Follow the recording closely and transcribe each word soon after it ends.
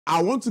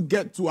I want to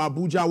get to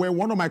Abuja, where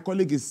one of my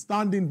colleagues is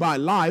standing by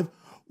live,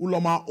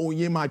 Uloma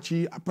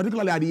Onyemachi,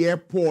 particularly at the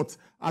airport,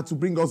 to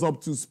bring us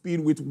up to speed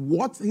with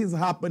what is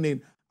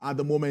happening at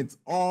the moment.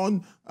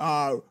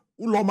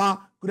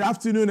 Uloma, good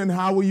afternoon, and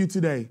how are you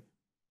today?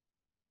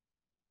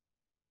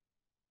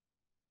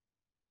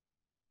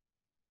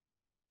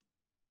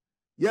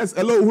 Yes,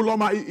 hello,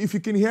 Uloma. If you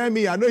can hear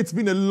me, I know it's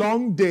been a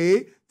long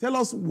day. Tell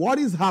us what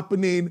is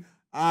happening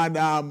and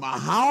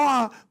how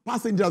are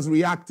passengers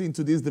reacting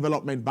to this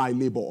development by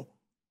Labour?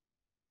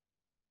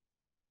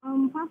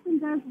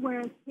 Passengers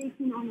were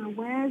taken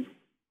unawares.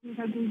 It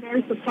has been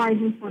very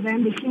surprising for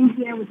them. They came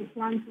here with a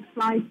plan to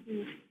fly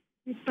to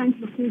different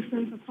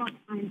locations across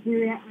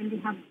Nigeria, and they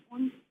have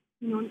been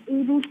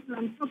unable to.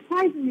 And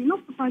surprisingly,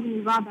 not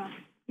surprisingly, rather,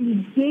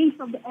 the gates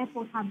of the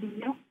airport have been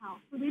locked out,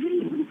 so they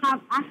didn't even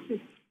have access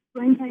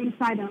to enter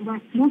inside and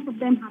rest. Most of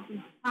them have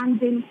been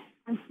standing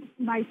and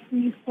sitting by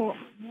trees for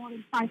more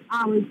than 5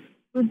 hours.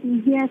 We've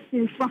been here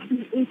since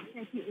roughly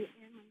 8:30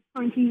 a.m. and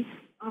currently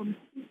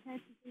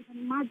 2:30. So you can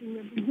imagine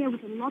we've been here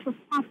with a lot of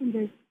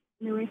passengers,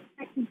 and they were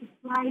expecting to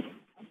fly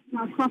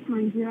across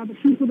Nigeria. The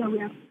people that we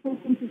have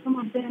spoken to, some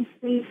of them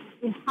say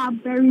they have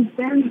very,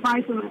 very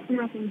vital and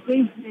serious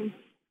engagement.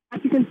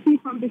 As you can see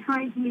from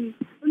behind me,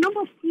 the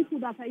number of people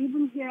that are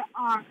even here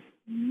are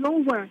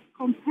lower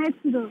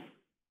compared to the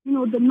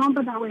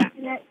number that were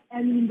here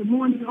early in the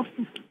morning, up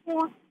to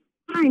 4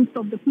 times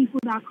of the people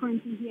that are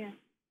currently here.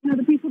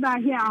 The people that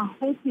are here are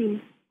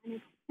hoping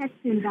and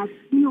expecting that,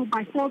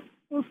 by 4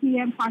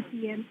 p.m., 5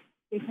 p.m.,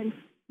 they can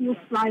still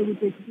fly with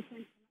the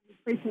different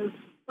operators.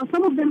 But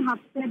some of them have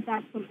said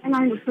that some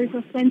airline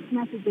operators sent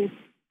messages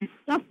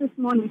just this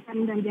morning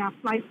telling them their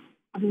flights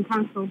have been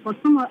cancelled. But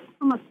some are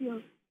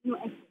still,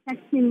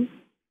 expecting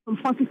some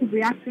positive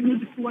reaction,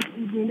 maybe towards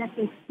evening, let's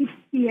say 6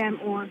 p.m.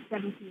 or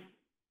 7 p.m.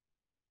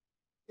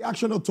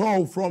 Reaction at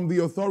all from the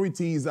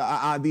authorities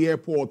at the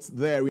airport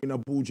there in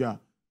Abuja?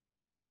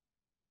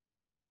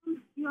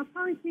 The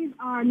authorities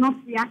are not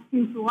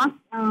reacting to us.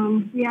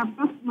 We have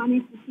just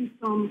managed to see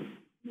some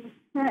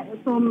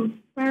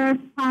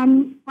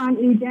fan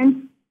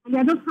agents, and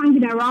they're just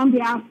hanging around.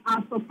 They are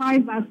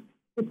surprised as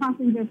the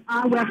passengers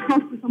are. We have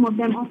talked to some of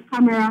them off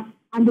camera,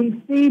 and they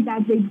say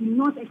that they do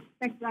not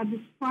expect that the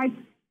strike,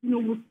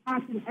 will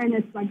start in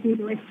earnest like they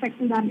were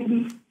expecting that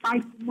maybe by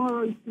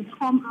tomorrow it will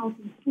come out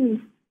in full.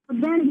 But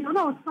then the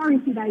other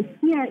authority that is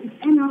here is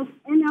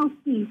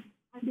NLC,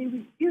 and they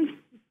refuse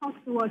to talk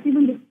to us.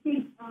 Even the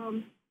state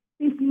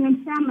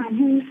union chairman,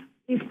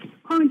 who is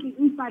currently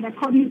inside,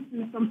 according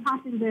to some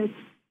passengers,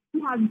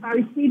 who has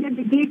barricaded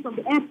the gates of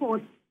the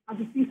airport, has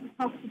refused to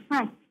talk to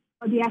press.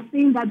 But they are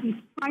saying that the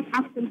strike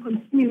has to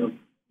continue,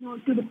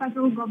 to the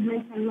federal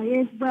government and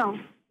liaise well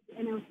with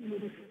the NLC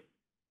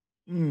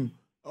leadership.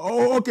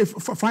 Oh, okay.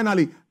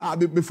 Finally,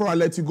 before I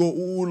let you go,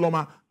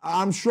 Uloma,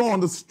 I'm sure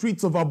on the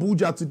streets of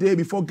Abuja today,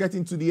 before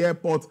getting to the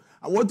airport,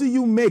 what do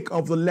you make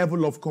of the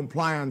level of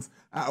compliance,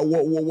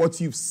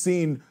 what you've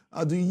seen?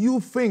 Do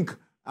you think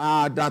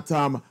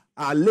that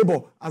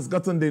Labour has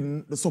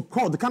gotten the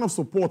support, the kind of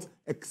support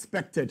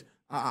expected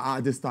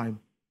at this time?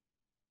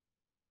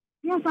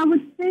 Yes, I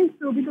would say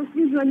so, because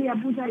usually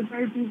Abuja is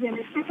very busy, and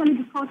especially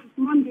because it's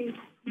Monday,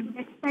 you would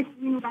expect,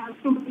 that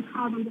so many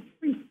cars on the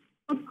streets.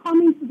 But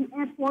coming to the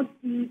airport,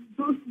 the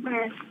roads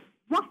were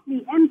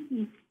roughly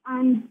empty,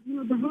 and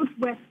the roads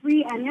were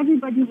free, and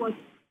everybody was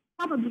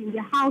probably in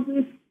their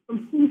houses.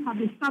 Some schools have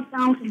been shut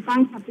down, some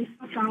banks have been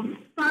shut down.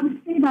 So I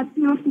would say that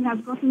TUC has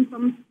gotten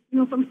some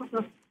sort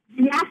of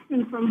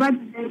reaction from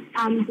residents,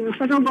 and the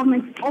federal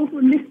government is also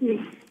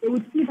listening. They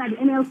would see that the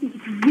NLC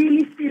is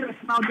really serious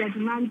about their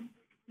demands.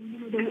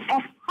 They will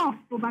of course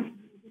go back to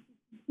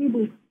the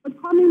table. But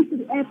coming to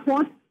the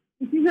airport,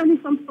 it's usually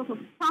some sort of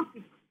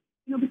traffic,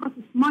 because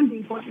it's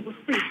Monday, but it was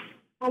free.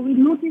 But we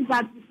noticed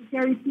that the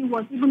security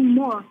was even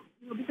more,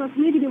 because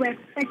maybe they were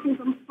expecting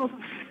some sort of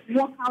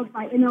walkout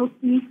by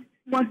NLC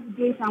towards the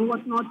gate and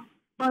whatnot.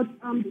 But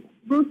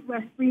roads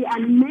were free,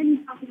 and many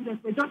passengers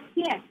were just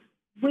here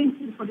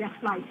waiting for their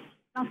flight.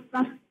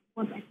 That's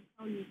what I can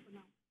tell you for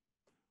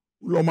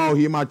now. Uloma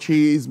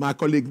Onyemachi is my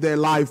colleague there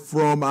live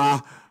from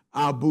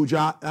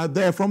Abuja,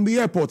 there from the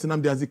airport,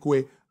 Nnamdi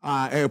Azikwe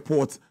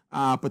Airport,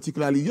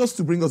 particularly, just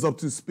to bring us up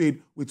to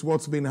speed with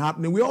what's been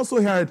happening. We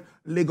also heard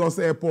Lagos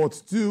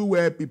Airport too,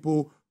 where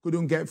people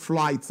couldn't get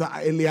flights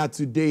earlier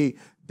today.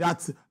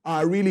 That's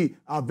really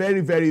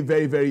very, very,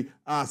 very, very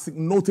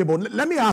notable. Let me ask